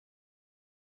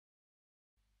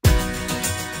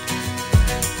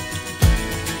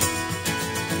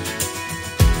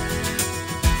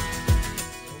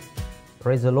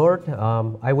Praise the Lord.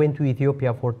 I went to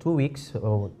Ethiopia for 2 weeks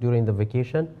during the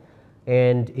vacation,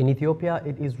 and in Ethiopia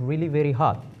it is really very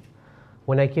hot.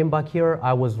 When I came back here,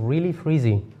 I was really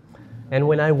freezing. And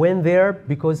when I went there,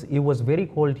 because it was very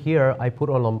cold here, I put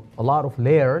on a lot of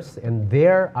layers, and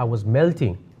there I was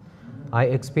melting. I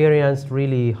experienced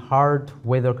really hard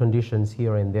weather conditions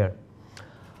here and there.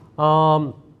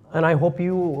 And I hope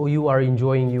you are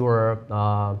enjoying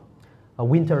your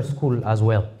winter school as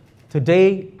well.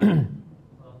 Today,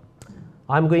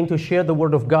 I'm going to share the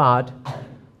Word of God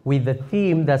with the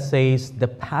theme that says the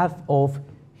path of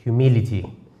humility.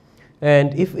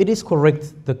 And if it is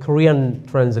correct, the Korean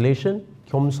translation,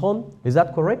 겸손, is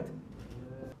that correct?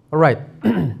 All right.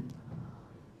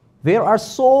 There are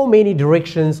so many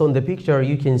directions on the picture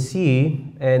you can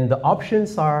see, and the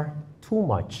options are too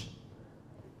much.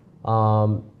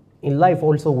 In life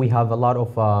also we have a lot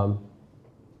of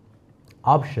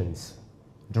options,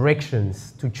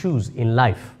 directions to choose in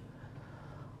life.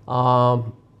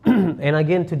 And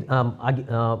again,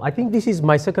 I think this is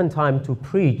my second time to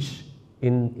preach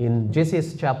in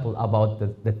JCS Chapel about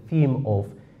the theme of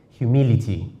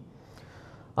humility.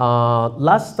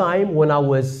 Last time when I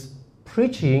was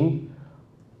preaching,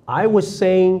 I was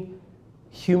saying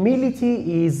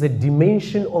humility is a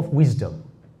dimension of wisdom.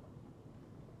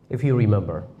 If you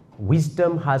remember,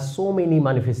 wisdom has so many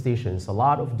manifestations, a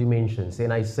lot of dimensions,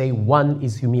 and I say one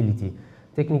is humility.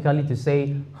 Technically to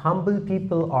say humble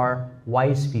people are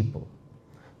wise people,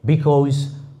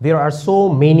 because there are so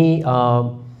many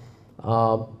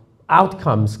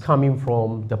outcomes coming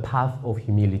from the path of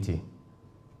humility.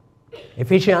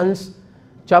 Ephesians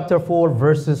chapter 4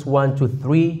 verses 1 to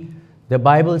 3, the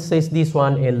Bible says this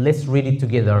one, and let's read it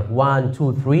together. 1,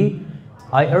 2, 3.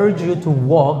 I urge you to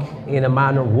walk in a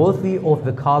manner worthy of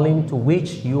the calling to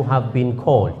which you have been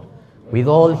called, with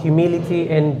all humility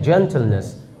and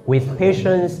gentleness, with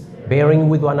patience, bearing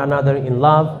with one another in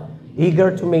love,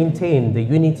 eager to maintain the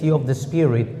unity of the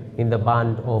Spirit in the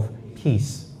bond of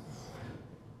peace.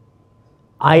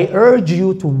 I urge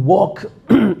you to walk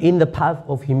in the path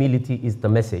of humility is the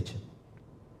message.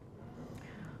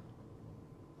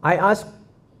 I asked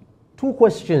two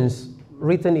questions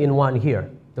written in one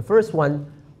here. The first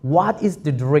one, what is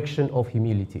the direction of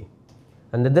humility?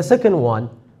 And the second one,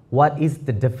 what is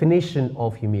the definition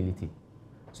of humility?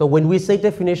 So when we say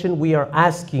definition, we are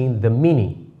asking the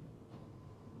meaning.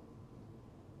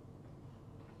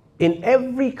 In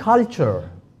every culture,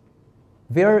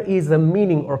 there is a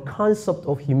meaning or concept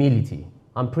of humility,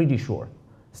 I'm pretty sure.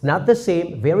 It's not the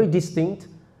same, very distinct.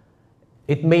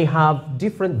 It may have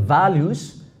different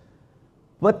values,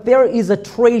 but there is a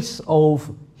trace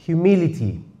of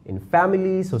humility in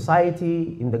family,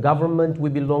 society, in the government we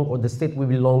belong or the state we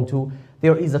belong to.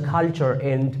 There is a culture,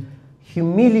 and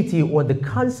humility or the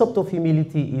concept of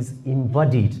humility is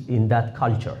embodied in that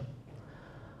culture.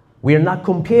 We are not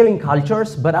comparing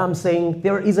cultures, but I'm saying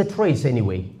there is a trace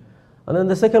anyway. And then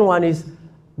the second one is,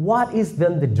 what is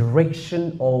then the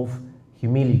direction of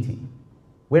humility?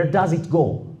 Where does it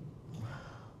go?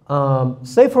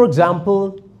 Say, for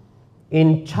example,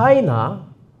 in China,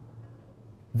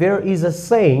 there is a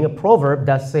saying, a proverb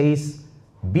that says,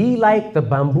 be like the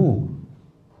bamboo.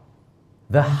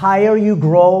 The higher you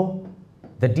grow,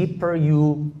 the deeper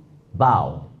you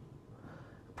bow.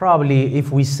 Probably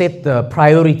if we set the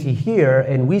priority here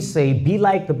and we say, be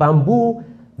like the bamboo,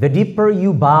 the deeper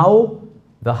you bow,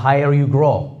 the higher you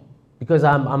grow. Because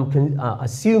I'm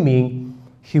assuming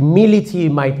humility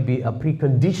might be a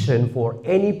precondition for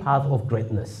any path of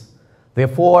greatness.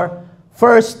 Therefore,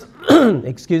 first,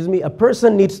 a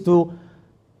person needs to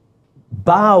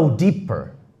bow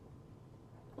deeper,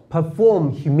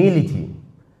 perform humility,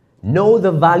 know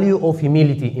the value of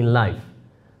humility in life.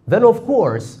 Then, of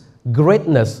course,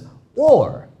 greatness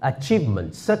or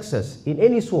achievement, success in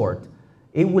any sort,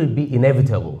 it will be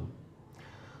inevitable.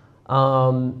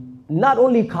 Not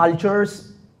only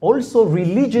cultures, also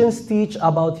religions teach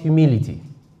about humility.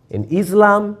 In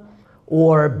Islam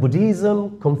or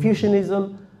Buddhism,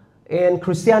 Confucianism, and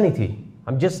Christianity,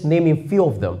 I'm just naming a few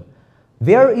of them,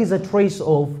 there is a trace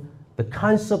of the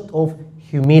concept of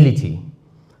humility.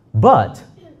 But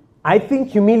I think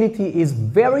humility is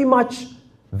very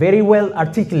well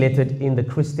articulated in the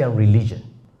Christian religion.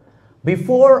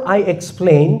 Before I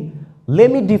explain, let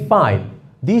me define.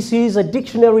 This is a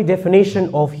dictionary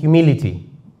definition of humility.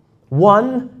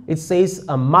 One, it says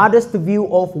a modest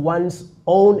view of one's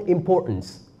own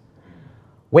importance.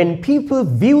 When people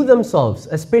view themselves,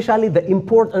 especially the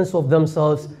importance of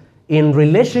themselves in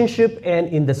relationship and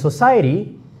in the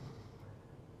society,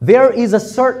 there is a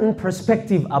certain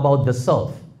perspective about the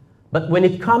self. But when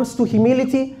it comes to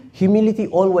humility, humility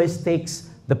always takes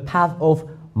the path of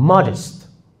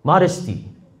modesty.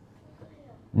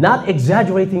 Not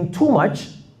exaggerating too much,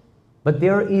 but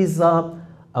there is a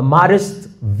modest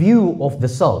view of the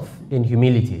self in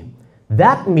humility.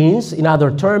 That means, in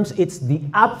other terms, it's the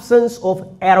absence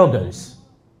of arrogance.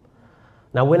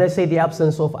 Now, when I say the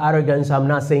absence of arrogance, I'm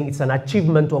not saying it's an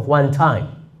achievement of one time.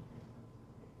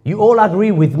 You all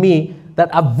agree with me that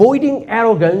avoiding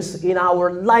arrogance in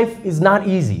our life is not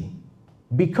easy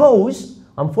because,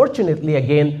 unfortunately,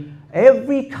 again,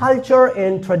 every culture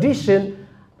and tradition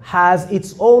has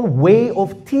its own way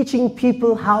of teaching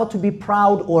people how to be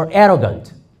proud or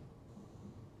arrogant.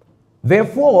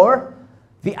 Therefore,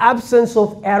 the absence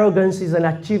of arrogance is an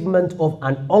achievement of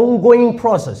an ongoing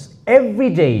process. Every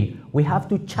day, we have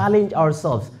to challenge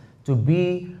ourselves to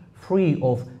be free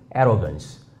of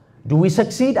arrogance. Do we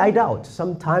succeed? I doubt.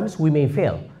 Sometimes we may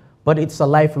fail, but it's a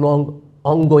lifelong,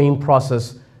 ongoing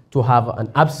process to have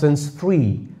an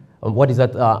absence-free.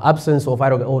 Absence of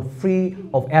arrogance or free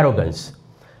of arrogance.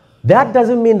 That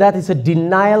doesn't mean that it's a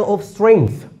denial of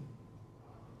strength,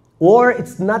 or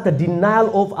it's not a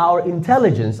denial of our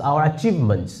intelligence, our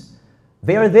achievements.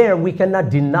 They are there. We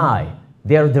cannot deny.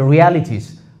 They are the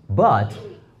realities. But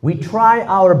we try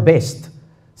our best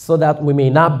so that we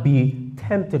may not be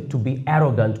tempted to be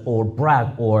arrogant or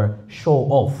brag or show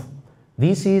off.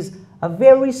 This is a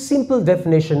very simple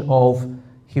definition of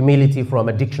humility from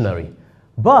a dictionary.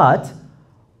 But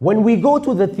when we go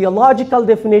to the theological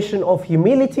definition of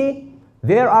humility,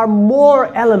 there are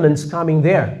more elements coming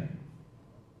there.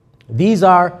 These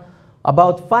are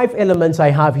about 5 elements I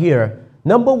have here.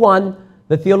 Number 1,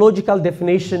 the theological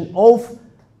definition of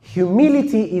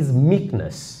humility is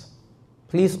meekness.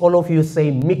 Please, all of you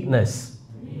say meekness.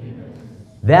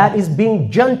 That is being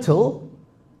gentle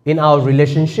in our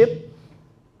relationship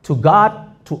to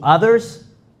God, to others,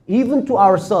 even to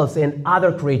ourselves and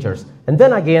other creatures. And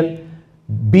then again,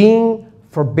 being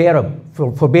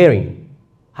forbearing,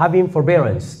 having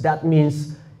forbearance. That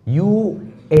means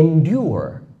you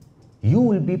endure, you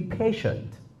will be patient.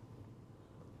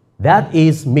 That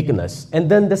is meekness.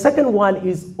 And then the second one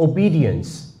is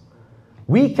obedience.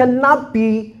 We cannot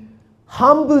be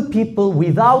humble people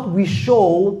without we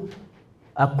show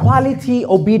a quality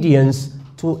obedience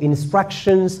to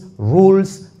instructions,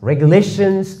 rules,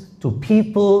 regulations, to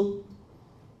people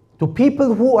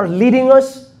who are leading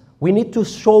us. We need to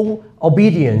show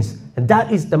obedience, and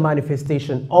that is the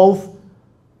manifestation of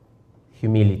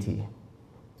humility.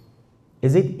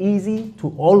 Is it easy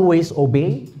to always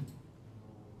obey?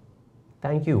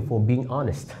 Thank you for being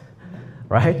honest,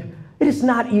 right? It is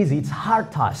not easy. It's a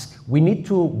hard task. We need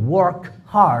to work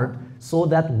hard so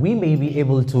that we may be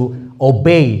able to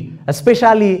obey,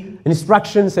 especially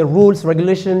instructions and rules,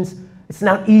 regulations. It's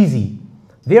not easy.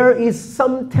 There is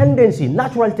some tendency,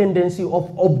 natural tendency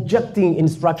of objecting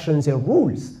instructions and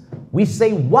rules. We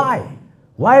say, why?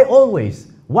 Why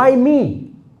always? Why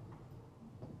me?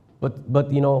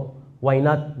 But you know, why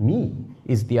not me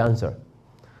is the answer.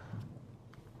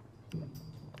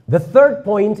 The third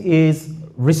point is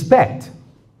respect.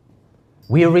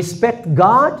 We respect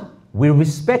God, we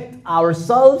respect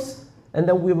ourselves, and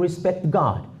then we respect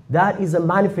God. That is a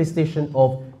manifestation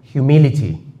of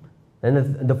humility.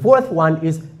 And the fourth one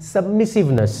is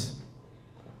submissiveness.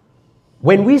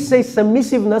 When we say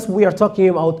submissiveness, we are talking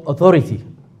about authority.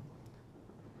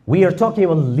 We are talking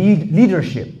about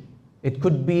leadership. It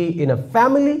could be in a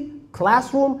family,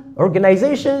 classroom,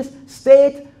 organizations,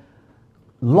 state,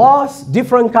 laws,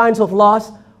 different kinds of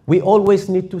laws. We always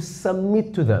need to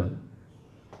submit to them.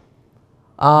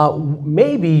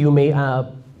 Maybe you may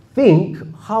think,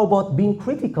 how about being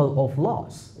critical of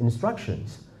laws,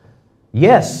 instructions?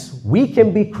 Yes, we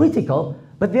can be critical,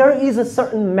 but there is a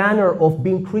certain manner of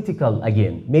being critical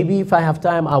again. Maybe if I have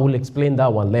time, I will explain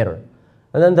that one later.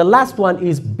 And then the last one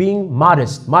is being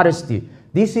modest, modesty.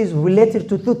 This is related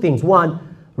to 2 things. One,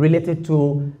 related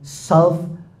to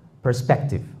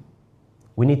self-perspective.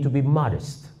 We need to be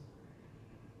modest,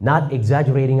 not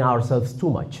exaggerating ourselves too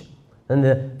much. And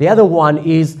the other one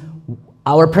is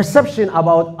our perception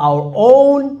about our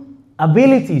own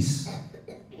abilities.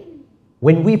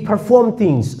 When we perform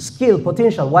things, skill,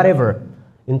 potential, whatever,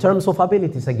 in terms of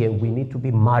abilities, again, we need to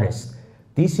be modest.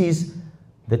 This is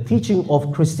the teaching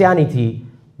of Christianity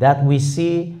that we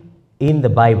see in the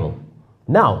Bible.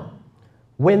 Now,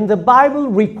 when the Bible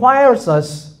requires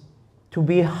us to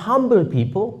be humble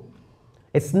people,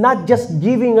 it's not just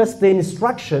giving us the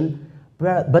instruction,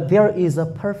 but there is a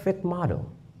perfect model.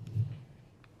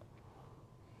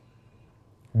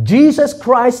 Jesus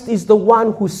Christ is the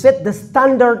one who set the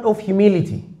standard of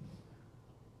humility.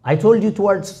 I told you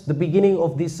towards the beginning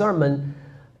of this sermon,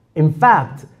 in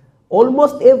fact,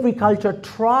 Almost every culture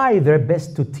try their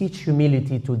best to teach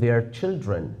humility to their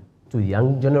children, to the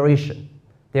young generation.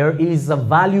 There is a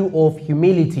value of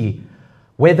humility,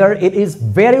 whether it is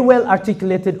very well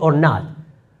articulated or not,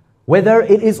 whether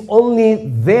it is only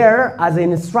there as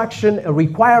an instruction, a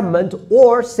requirement,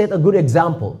 or set a good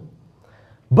example.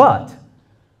 But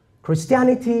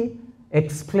Christianity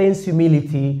explains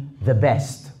humility the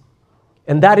best.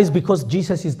 And that is because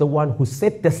Jesus is the one who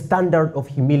set the standard of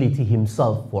humility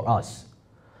himself for us.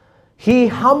 He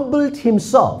humbled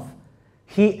himself.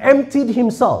 He emptied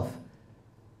himself.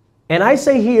 And I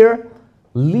say here,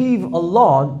 leave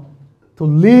alone to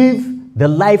live the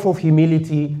life of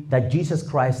humility that Jesus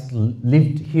Christ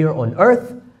lived here on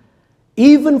earth.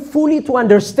 Even fully to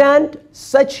understand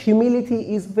such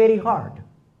humility is very hard.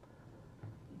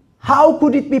 How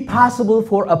could it be possible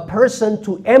for a person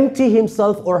to empty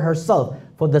himself or herself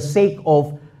for the sake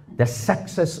of the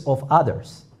success of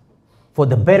others, for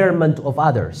the betterment of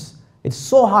others? It's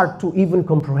so hard to even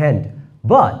comprehend.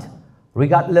 But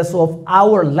regardless of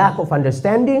our lack of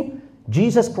understanding,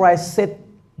 Jesus Christ set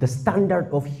the standard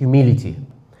of humility.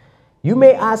 You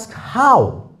may ask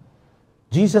how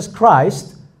Jesus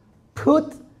Christ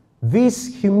put this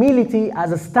humility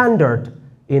as a standard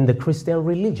in the Christian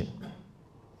religion.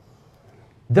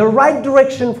 The right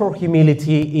direction for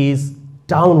humility is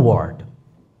downward.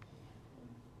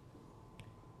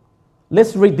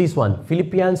 Let's read this one.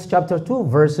 Philippians chapter 2,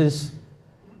 verses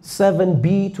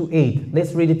 7b to 8.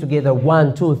 Let's read it together.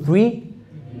 1, 2, 3.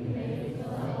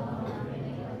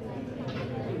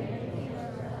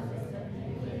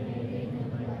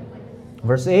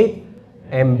 Verse 8.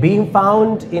 And being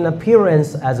found in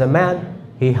appearance as a man,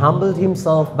 he humbled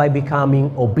himself by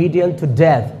becoming obedient to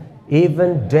death,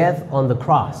 even death on the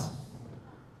cross.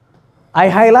 I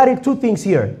highlighted two things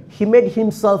here. He made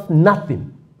himself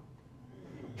nothing.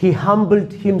 He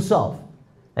humbled himself.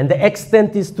 And the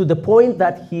extent is to the point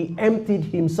that he emptied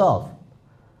himself.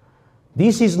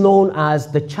 This is known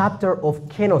as the chapter of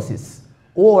kenosis,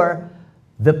 or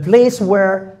the place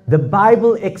where the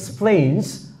Bible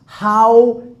explains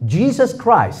how Jesus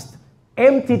Christ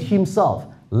emptied himself,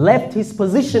 left his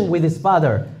position with his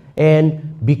Father,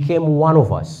 and became one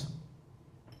of us.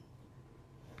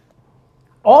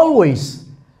 Always,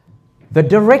 the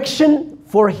direction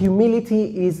for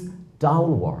humility is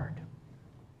downward.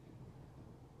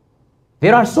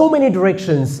 There are so many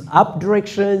directions, up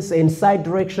directions and side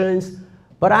directions,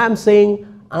 but I'm saying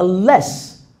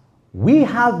unless we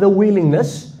have the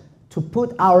willingness to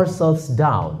put ourselves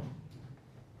down,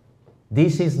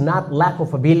 this is not lack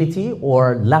of ability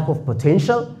or lack of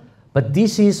potential, but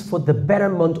this is for the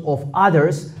betterment of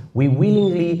others. We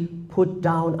willingly put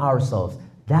down ourselves.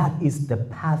 That is the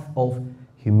path of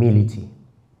humility.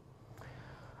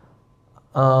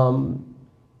 One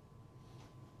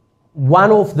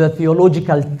of the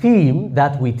theological themes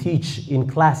that we teach in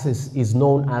classes is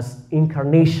known as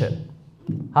incarnation.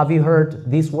 Have you heard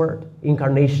this word,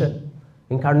 incarnation?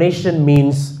 Incarnation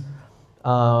means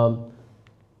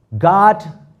God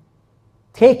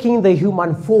taking the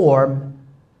human form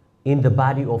in the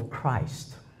body of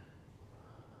Christ.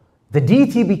 The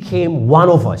deity became one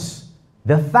of us.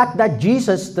 The fact that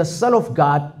Jesus, the Son of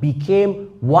God,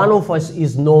 became one of us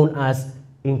is known as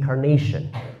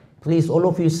incarnation. Please, all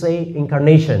of you say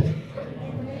incarnation.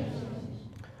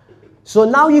 So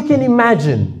now you can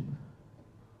imagine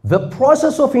the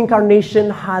process of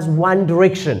incarnation has one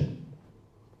direction.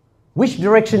 Which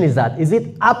direction is that? Is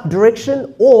it up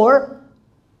direction or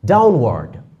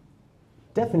downward?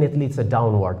 Definitely it's a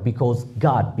downward, because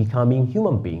God becoming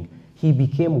human being, he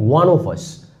became one of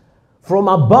us. From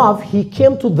above, he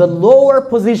came to the lower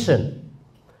position.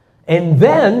 And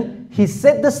then he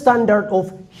set the standard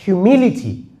of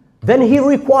humility. Then he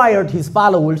required his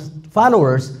followers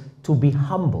to be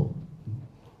humble.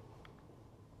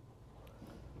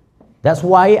 That's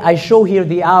why I show here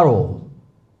the arrow.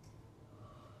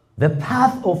 The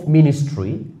path of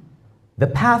ministry, the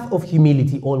path of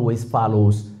humility always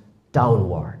follows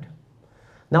downward.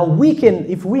 Now we can,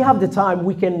 if we have the time,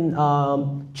 we can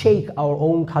check our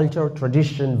own culture,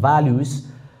 tradition, values.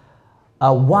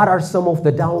 What are some of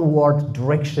the downward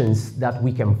directions that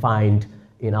we can find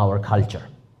in our culture?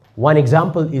 One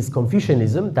example is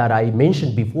Confucianism that I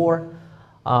mentioned before.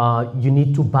 You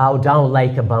need to bow down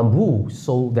like a bamboo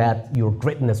so that your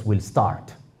greatness will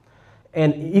start.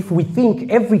 And if we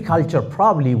think every culture,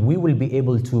 probably we will be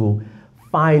able to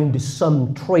find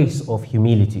some trace of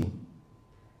humility.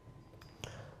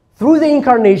 Through the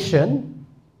incarnation,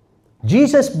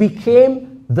 Jesus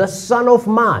became the Son of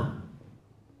Man.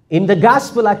 In the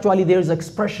gospel, actually, there is an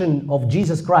expression of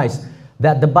Jesus Christ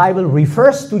that the Bible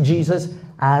refers to Jesus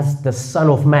as the Son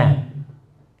of Man.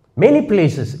 Many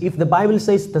places, if the Bible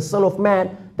says the Son of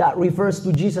Man, that refers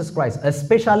to Jesus Christ,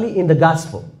 especially in the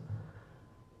Gospel.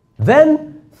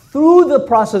 Then, through the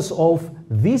process of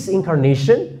this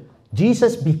incarnation,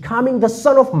 Jesus becoming the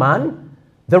Son of Man,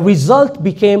 the result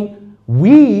became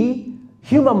we,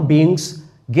 human beings,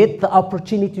 get the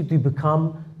opportunity to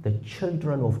become the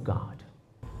children of God.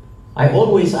 I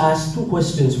always ask two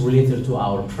questions related to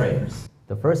our prayers.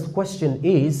 The first question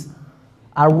is,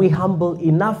 are we humble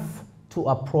enough to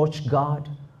approach God?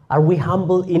 Are we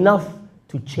humble enough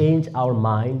to change our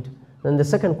mind? And the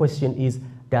second question is,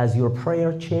 does your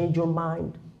prayer change your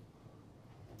mind?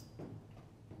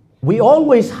 We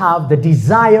always have the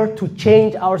desire to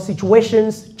change our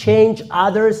situations, change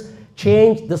others,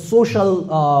 change the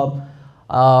social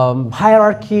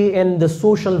hierarchy and the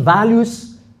social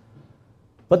values.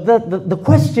 But the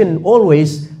question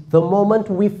always, the moment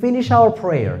we finish our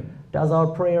prayer, does our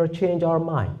prayer change our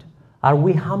mind? Are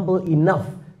we humble enough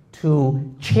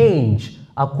to change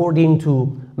according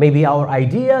to maybe our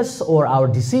ideas or our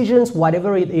decisions,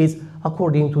 whatever it is,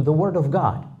 according to the Word of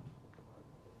God?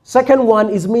 Second one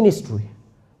is ministry.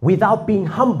 Without being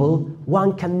humble,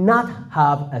 one cannot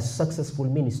have a successful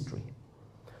ministry.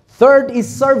 Third is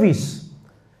service.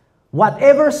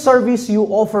 Whatever service you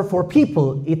offer for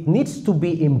people, it needs to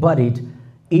be embodied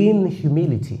in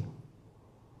humility.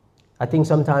 I think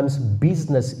sometimes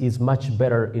business is much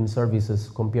better in services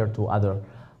compared to other,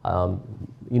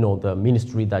 the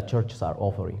ministry that churches are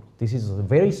offering. This is a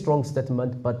very strong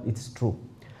statement, but it's true.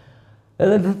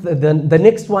 The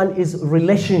next one is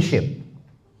relationship.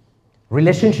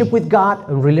 Relationship with God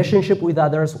and relationship with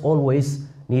others always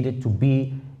needed to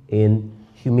be in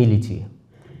humility.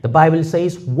 The Bible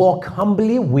says, walk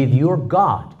humbly with your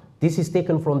God. This is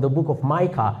taken from the book of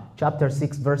Micah, chapter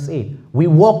 6, verse 8. We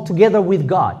walk together with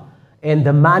God, and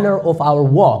the manner of our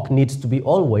walk needs to be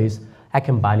always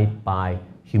accompanied by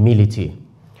humility.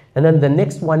 And then the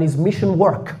next one is mission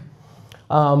work.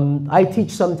 I teach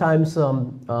sometimes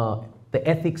the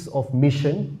ethics of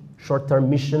mission, short-term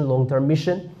mission, long-term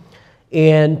mission.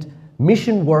 And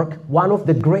mission work, one of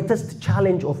the greatest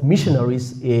challenge of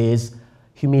missionaries is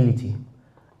humility.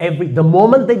 The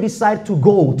moment they decide to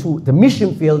go to the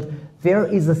mission field, there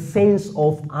is a sense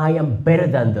of I am better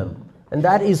than them. And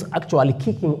that is actually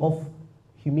kicking off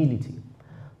humility.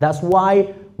 That's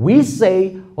why we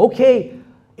say, okay,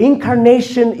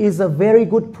 incarnation is a very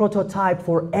good prototype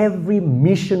for every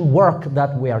mission work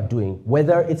that we are doing,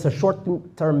 whether it's a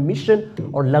short-term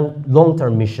mission or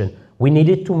long-term mission. We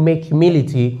needed to make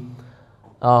humility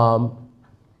the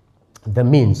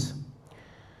means.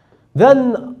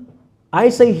 Then I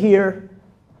say here,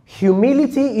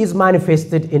 humility is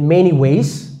manifested in many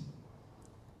ways.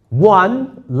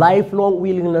 One, lifelong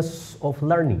willingness of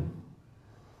learning.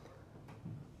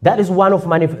 That is one of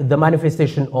the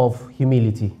manifestation of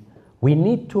humility. We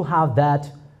need to have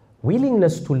that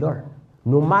willingness to learn.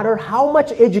 No matter how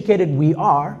much educated we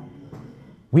are,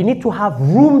 we need to have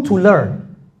room to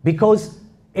learn, because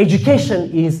education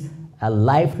is a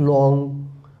lifelong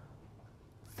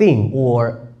thing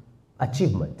or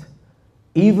achievement.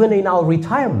 Even in our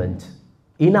retirement,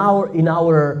 in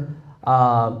our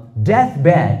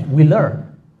deathbed, we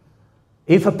learn.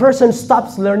 If a person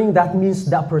stops learning, that means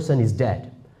that person is dead.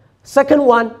 Second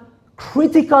one,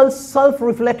 critical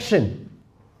self-reflection.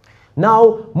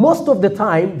 Now, most of the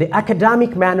time, the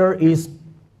academic manner is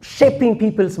shaping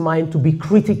people's mind to be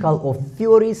critical of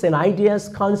theories and ideas,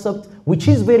 concepts, which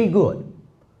is very good.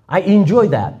 I enjoy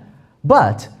that.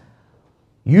 But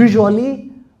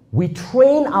usually, we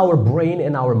train our brain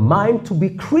and our mind to be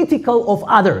critical of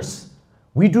others.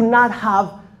 We do not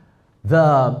have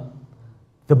the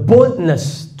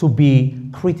boldness to be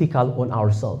critical on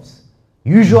ourselves.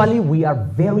 Usually, we are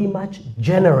very much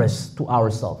generous to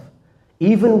ourselves.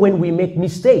 Even when we make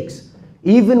mistakes,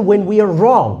 even when we are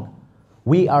wrong,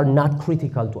 we are not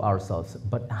critical to ourselves.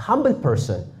 But a humble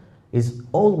person is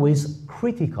always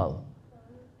critical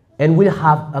and will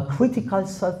have a critical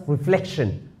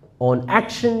self-reflection on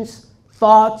actions,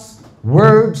 thoughts,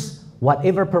 words,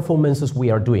 whatever performances we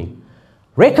are doing.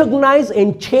 Recognize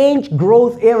and change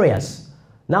growth areas.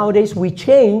 Nowadays, we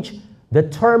change the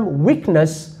term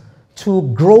weakness to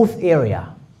growth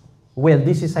area. Well,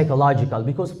 this is psychological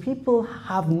because people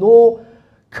have no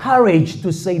courage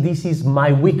to say this is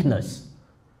my weakness.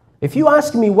 If you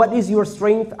ask me what is your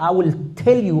strength, I will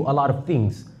tell you a lot of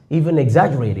things, even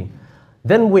exaggerating.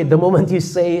 Then the moment you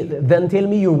say, then tell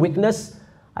me your weakness,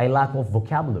 I lack of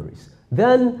vocabularies.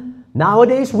 Then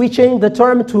nowadays we change the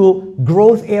term to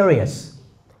growth areas.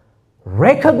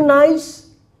 Recognize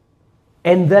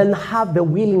and then have the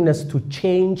willingness to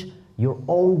change your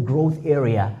own growth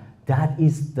area. That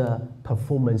is the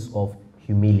performance of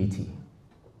humility.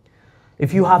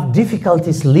 If you have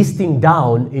difficulties listing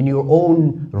down in your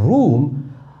own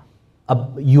room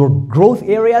your growth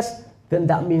areas, then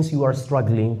that means you are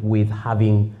struggling with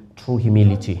having true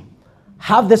humility.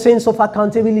 Have the sense of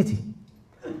accountability.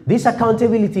 This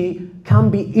accountability can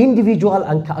be individual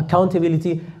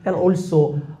accountability and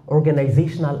also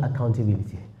organizational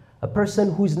accountability. A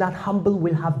person who is not humble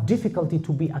will have difficulty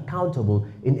to be accountable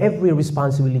in every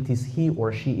responsibilities he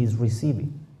or she is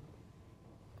receiving.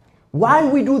 Why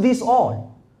we do this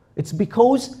all? It's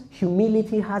because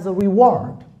humility has a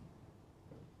reward.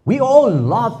 We all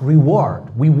love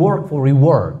reward. We work for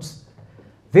rewards.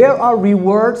 There are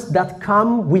rewards that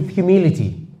come with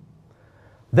humility.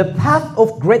 The path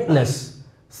of greatness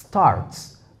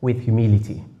starts with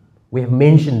humility. We have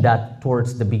mentioned that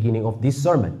towards the beginning of this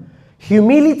sermon.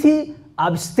 Humility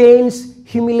abstains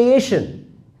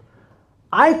humiliation.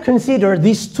 I consider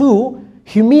these two,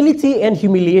 humility and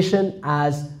humiliation,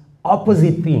 as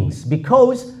opposite things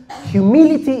because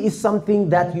humility is something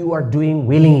that you are doing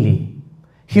willingly.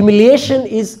 Humiliation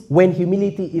is when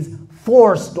humility is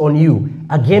forced on you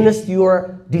against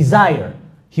your desire.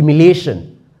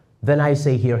 Humiliation. Then I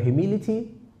say here,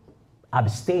 humility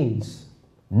abstains,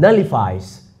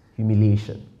 nullifies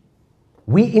humiliation.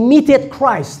 We imitate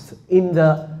Christ in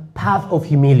the path of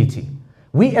humility.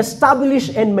 We establish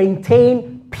and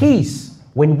maintain peace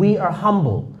when we are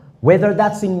humble, whether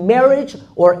that's in marriage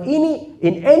or in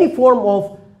any form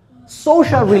of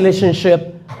social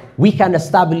relationship. We can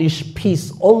establish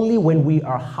peace only when we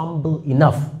are humble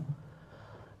enough.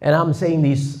 And I'm saying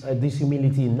this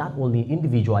humility not only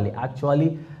individually,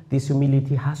 actually, this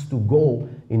humility has to go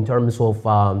in terms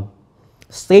of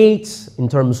states, in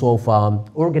terms of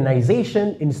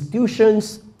organization,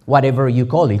 institutions, whatever you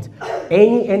call it.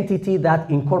 Any entity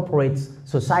that incorporates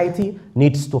society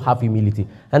needs to have humility.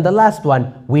 And the last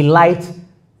one, we light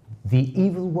the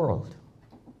evil world.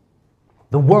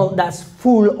 The world that's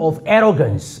full of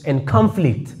arrogance and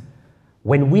conflict.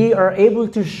 When we are able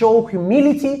to show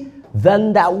humility,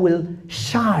 then that will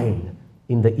shine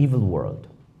in the evil world.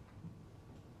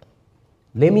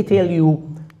 Let me tell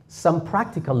you some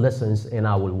practical lessons and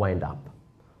I will wind up.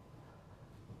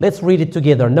 Let's read it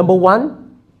together. Number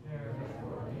one.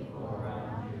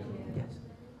 Yes.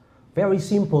 Very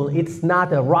simple. It's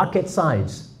not a rocket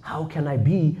science. How can I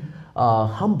be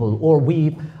humble? Or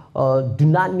we do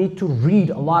not need to read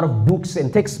a lot of books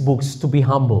and textbooks to be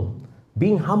humble.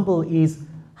 Being humble is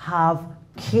have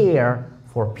care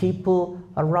for people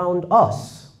around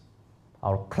us,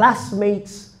 our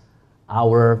classmates,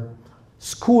 our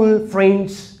school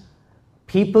friends,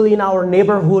 people in our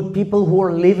neighborhood, people who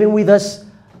are living with us.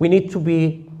 We need to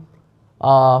be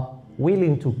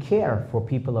willing to care for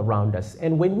people around us.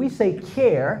 And when we say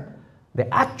care,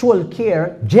 the actual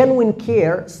care, genuine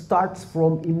care, starts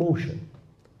from emotion,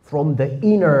 from the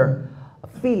inner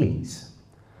feelings.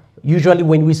 Usually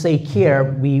when we say care,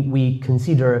 we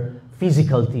consider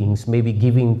physical things, maybe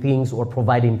giving things or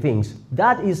providing things.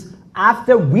 That is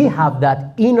after we have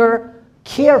that inner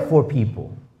care for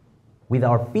people with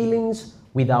our feelings,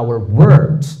 with our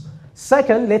words.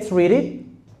 Second, let's read it.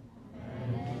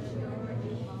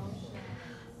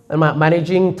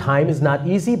 Managing time is not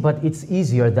easy, but it's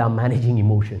easier than managing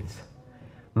emotions.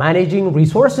 Managing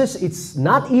resources, it's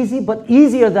not easy, but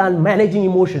easier than managing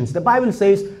emotions. The Bible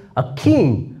says a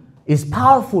king is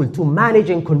powerful to manage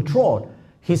and control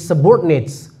his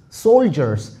subordinates,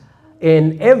 soldiers,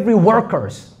 and every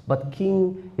workers. But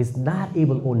king is not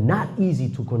able or not easy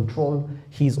to control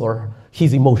his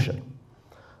emotion.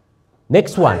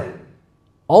 Next one,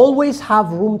 always have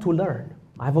room to learn.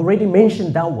 I've already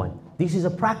mentioned that one. This is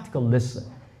a practical lesson.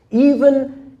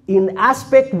 Even in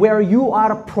aspect where you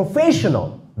are a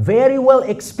professional, very well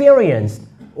experienced,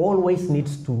 always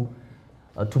needs to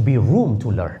be room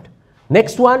to learn.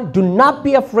 Next one, do not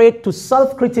be afraid to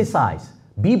self-criticize.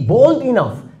 Be bold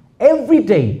enough every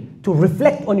day to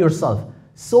reflect on yourself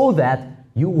so that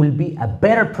you will be a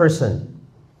better person.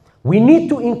 We need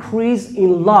to increase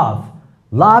in love.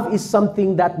 Love is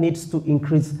something that needs to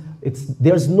increase.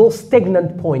 There's no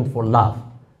stagnant point for love.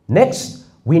 Next,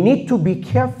 we need to be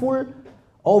careful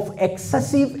of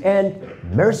excessive and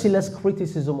merciless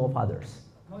criticism of others.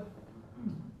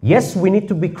 Yes, we need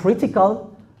to be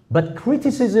critical, but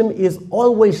criticism is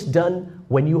always done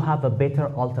when you have a better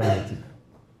alternative.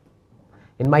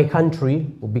 In my country,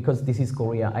 because this is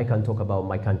Korea, I can talk about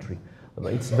my country.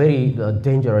 It's very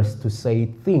dangerous to say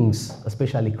things,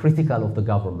 especially critical of the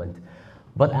government.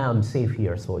 But I am safe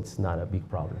here, so it's not a big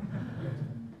problem.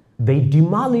 They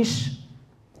demolish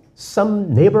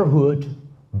some neighborhood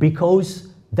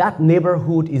because that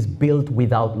neighborhood is built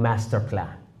without master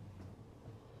plan.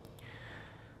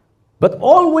 But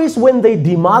always when they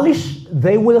demolish,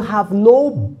 they will have no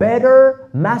better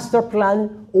master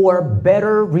plan or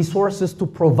better resources to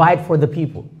provide for the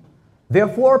people.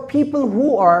 Therefore, people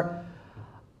who are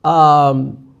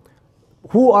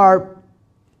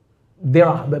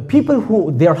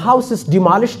their houses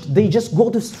demolished, they just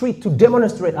go to the street to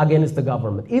demonstrate against the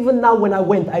government. Even now when I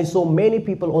went, I saw many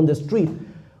people on the street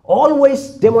always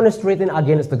demonstrating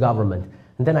against the government.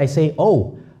 And then I say,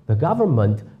 oh, the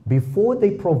government, before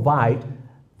they provide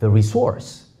the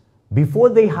resource, before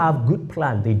they have good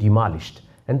plan, they demolished.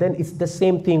 And then it's the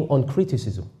same thing on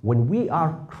criticism. When we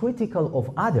are critical of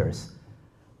others,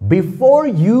 before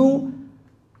you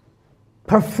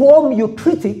perform your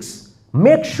critics,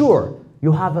 make sure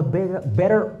you have a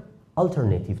better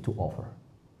alternative to offer.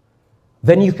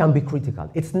 Then you can be critical.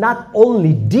 It's not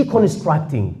only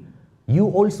deconstructing, you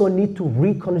also need to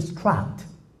reconstruct.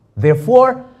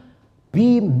 Therefore,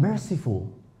 be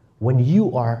merciful when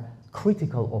you are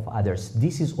critical of others.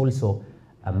 This is also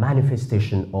a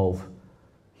manifestation of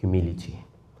humility.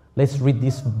 Let's read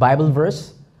this Bible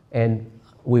verse and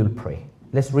we will pray.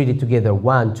 Let's read it together.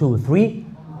 1, 2, 3.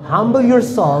 Humble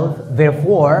yourself,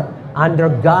 therefore, under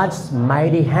God's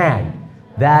mighty hand,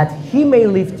 that He may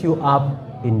lift you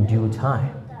up in due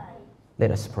time.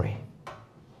 Let us pray.